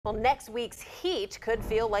Well, next week's heat could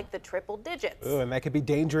feel like the triple digits. Ooh, and that could be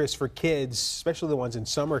dangerous for kids, especially the ones in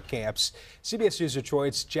summer camps. CBS News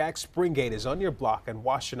Detroit's Jack Springate is on your block in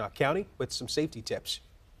Washtenaw County with some safety tips.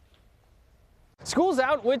 School's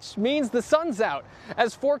out, which means the sun's out.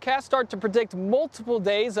 As forecasts start to predict multiple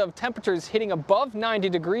days of temperatures hitting above 90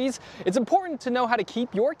 degrees, it's important to know how to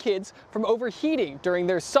keep your kids from overheating during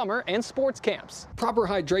their summer and sports camps. Proper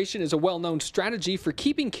hydration is a well-known strategy for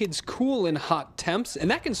keeping kids cool in hot temps, and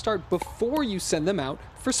that can start before you send them out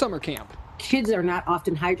for summer camp. Kids are not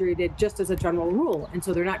often hydrated just as a general rule, and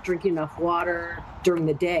so they're not drinking enough water during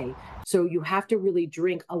the day. So you have to really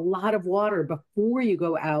drink a lot of water before you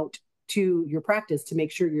go out to your practice to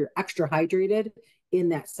make sure you're extra hydrated in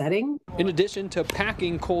that setting. In addition to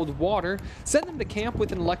packing cold water, send them to camp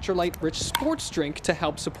with an electrolyte-rich sports drink to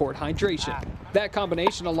help support hydration. That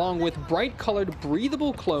combination, along with bright-colored,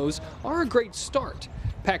 breathable clothes, are a great start.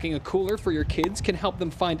 Packing a cooler for your kids can help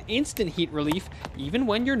them find instant heat relief even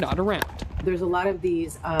when you're not around. There's a lot of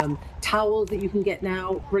these towels that you can get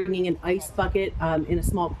now, bringing an ice bucket in a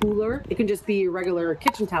small cooler. It can just be a regular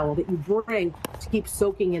kitchen towel that you bring to keep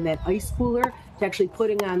soaking in that ice cooler, to actually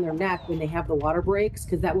putting on their neck when they have the water breaks,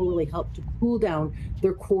 because that will really help to cool down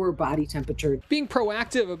their core body temperature. Being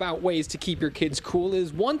proactive about ways to keep your kids cool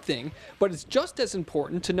is one thing, but it's just as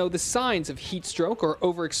important to know the signs of heat stroke or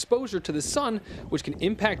overexposure to the sun, which can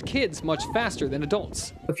impact kids much faster than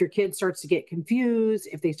adults. If your kid starts to get confused,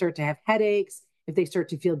 if they start to have headaches, if they start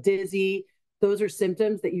to feel dizzy, those are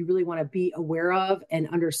symptoms that you really want to be aware of and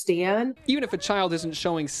understand. Even if a child isn't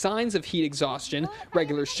showing signs of heat exhaustion,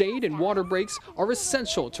 regular shade and water breaks are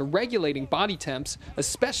essential to regulating body temps,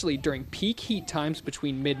 especially during peak heat times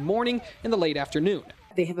between mid-morning and the late afternoon.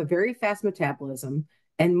 They have a very fast metabolism,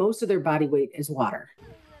 and most of their body weight is water.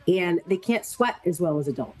 And they can't sweat as well as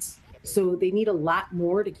adults. So they need a lot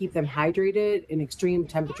more to keep them hydrated in extreme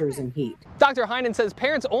temperatures and heat. Dr. Heinen says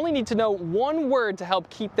parents only need to know one word to help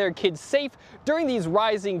keep their kids safe during these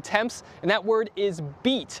rising temps, and that word is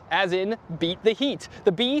BEAT, as in beat the heat.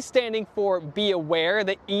 The B standing for be aware,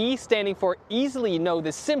 the E standing for easily know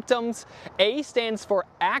the symptoms, A stands for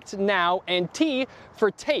act now, and T for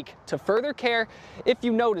take to further care if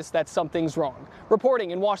you notice that something's wrong. Reporting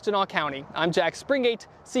in Washtenaw County, I'm Jack Springate,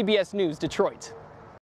 CBS News Detroit.